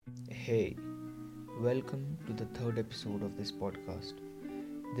Hey, welcome to the third episode of this podcast.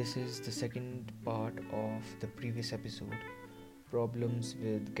 This is the second part of the previous episode, Problems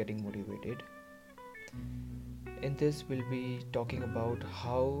with Getting Motivated. In this, we'll be talking about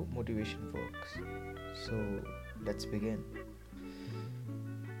how motivation works. So, let's begin.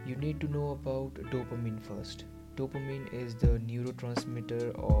 You need to know about dopamine first. Dopamine is the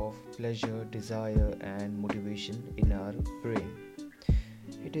neurotransmitter of pleasure, desire, and motivation in our brain.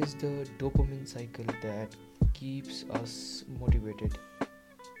 It is the dopamine cycle that keeps us motivated,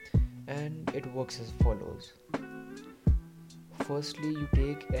 and it works as follows. Firstly, you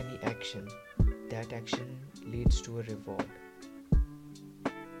take any action. That action leads to a reward,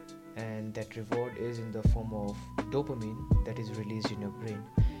 and that reward is in the form of dopamine that is released in your brain,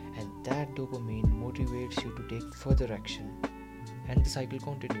 and that dopamine motivates you to take further action, and the cycle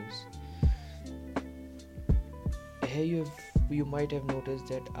continues. Here you might have noticed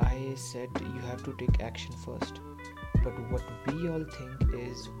that I said you have to take action first, but what we all think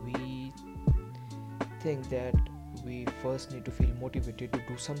is we think that we first need to feel motivated to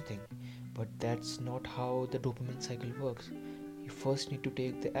do something, but that's not how the dopamine cycle works. You first need to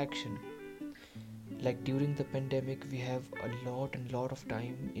take the action. Like during the pandemic, we have a lot of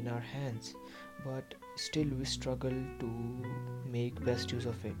time in our hands, but still we struggle to make best use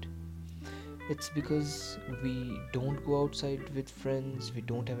of it. It's because we don't go outside with friends, we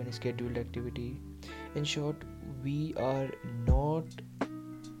don't have any scheduled activity. In short, we are not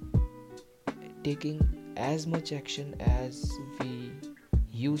taking as much action as we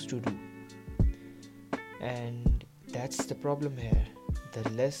used to do. And that's the problem here. The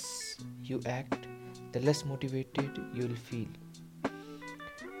less you act, the less motivated you'll feel.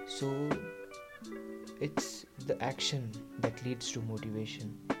 So, it's the action that leads to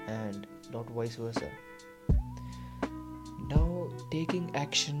motivation and not vice versa. Now, taking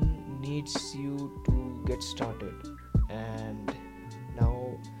action needs you to get started, and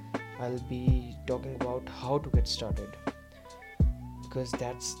now I'll be talking about how to get started because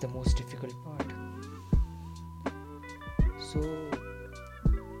that's the most difficult part. So,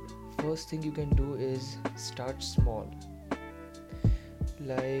 first thing you can do is start small,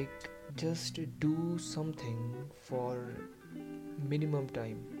 like just do something for minimum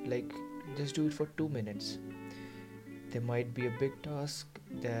time, like just do it for 2 minutes. There might be a big task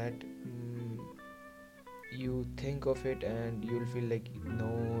that you think of it and you'll feel like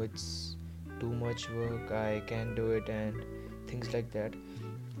no, it's too much work, I can't do it, and things like that.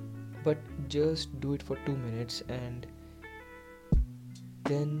 But just do it for 2 minutes and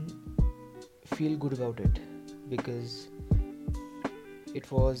then feel good about it, because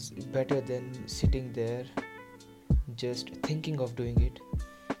it was better than sitting there just thinking of doing it.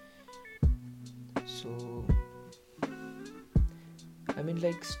 So,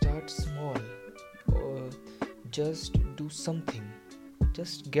 like start small, or just do something.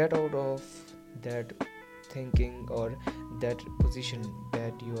 Just get out of that thinking or that position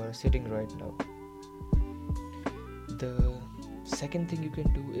that you are sitting right now. The second thing you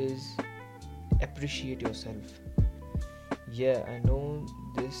can do is appreciate yourself. Yeah, I know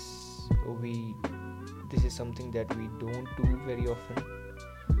this is something that we don't do very often,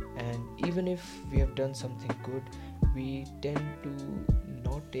 and even if we have done something good, we tend to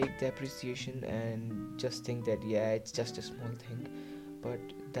not take the appreciation and just think that yeah, it's just a small thing. But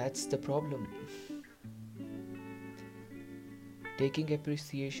that's the problem. Taking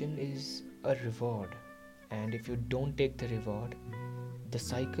appreciation is a reward, and if you don't take the reward, the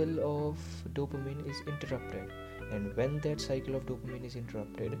cycle of dopamine is interrupted, and when that cycle of dopamine is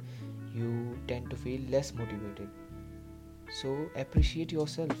interrupted, you tend to feel less motivated. So appreciate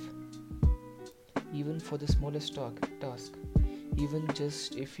yourself, even for the smallest task. Even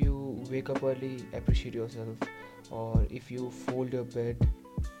just if you wake up early, appreciate yourself, or if you fold your bed,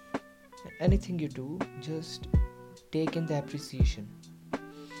 anything you do, just take in the appreciation.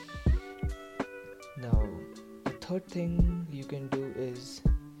 Now, the third thing you can do is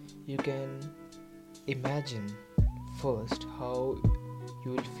you can imagine first how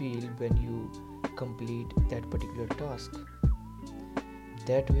you will feel when you complete that particular task.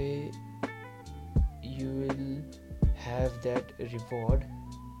 That way, you will have that reward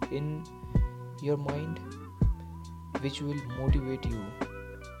in your mind, which will motivate you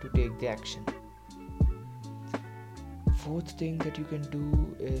to take the action. Fourth thing that you can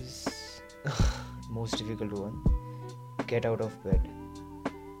do is most difficult one. Get out of bed.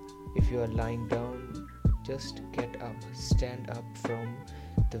 If you are lying down, just get up, stand up from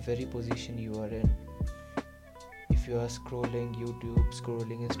the very position you are in. If you are scrolling YouTube,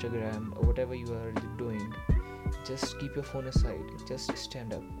 scrolling Instagram, or whatever you are doing, just keep your phone aside, just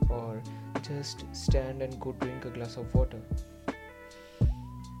stand up, or just stand and go drink a glass of water.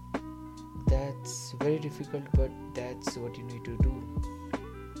 That's very difficult, but that's what you need to do.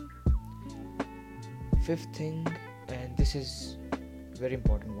 Fifth thing, and this is very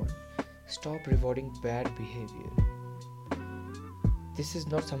important one, stop rewarding bad behavior. This is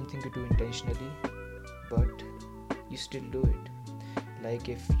not something you do intentionally, but you still do it. Like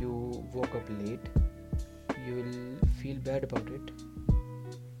if you woke up late, you will feel bad about it,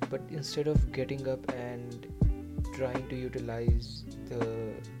 but instead of getting up and trying to utilize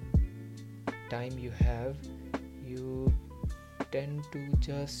the time you have, you tend to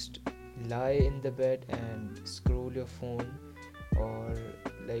just lie in the bed and scroll your phone, or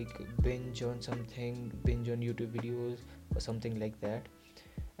like binge on something, binge on YouTube videos or something like that.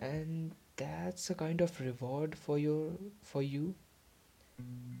 And that's a kind of reward for you,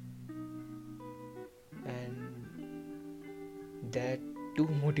 and that too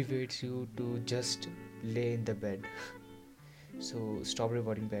motivates you to just lay in the bed. So stop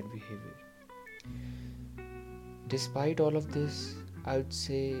rewarding bad behavior. Despite all of this, I would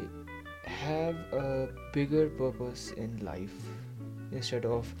say have a bigger purpose in life instead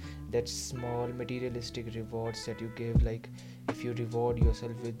of that small materialistic rewards that you give. Like if you reward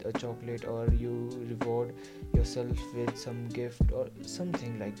yourself with a chocolate, or you reward yourself with some gift or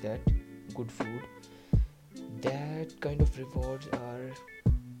something like that, good food, that kind of rewards are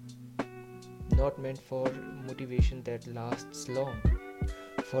not meant for motivation that lasts long.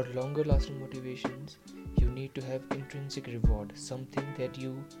 For longer lasting motivations, you need to have intrinsic reward, something that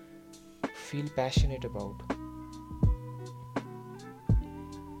you feel passionate about.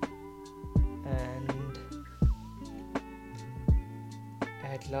 And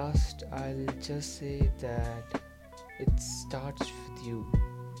at last, I'll just say that it starts with you.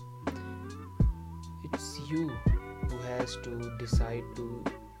 It's you who has to decide to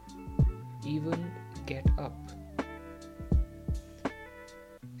even get up.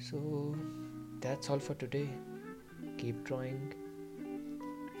 So that's all for today. Keep trying.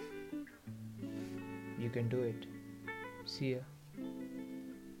 You can do it. See ya.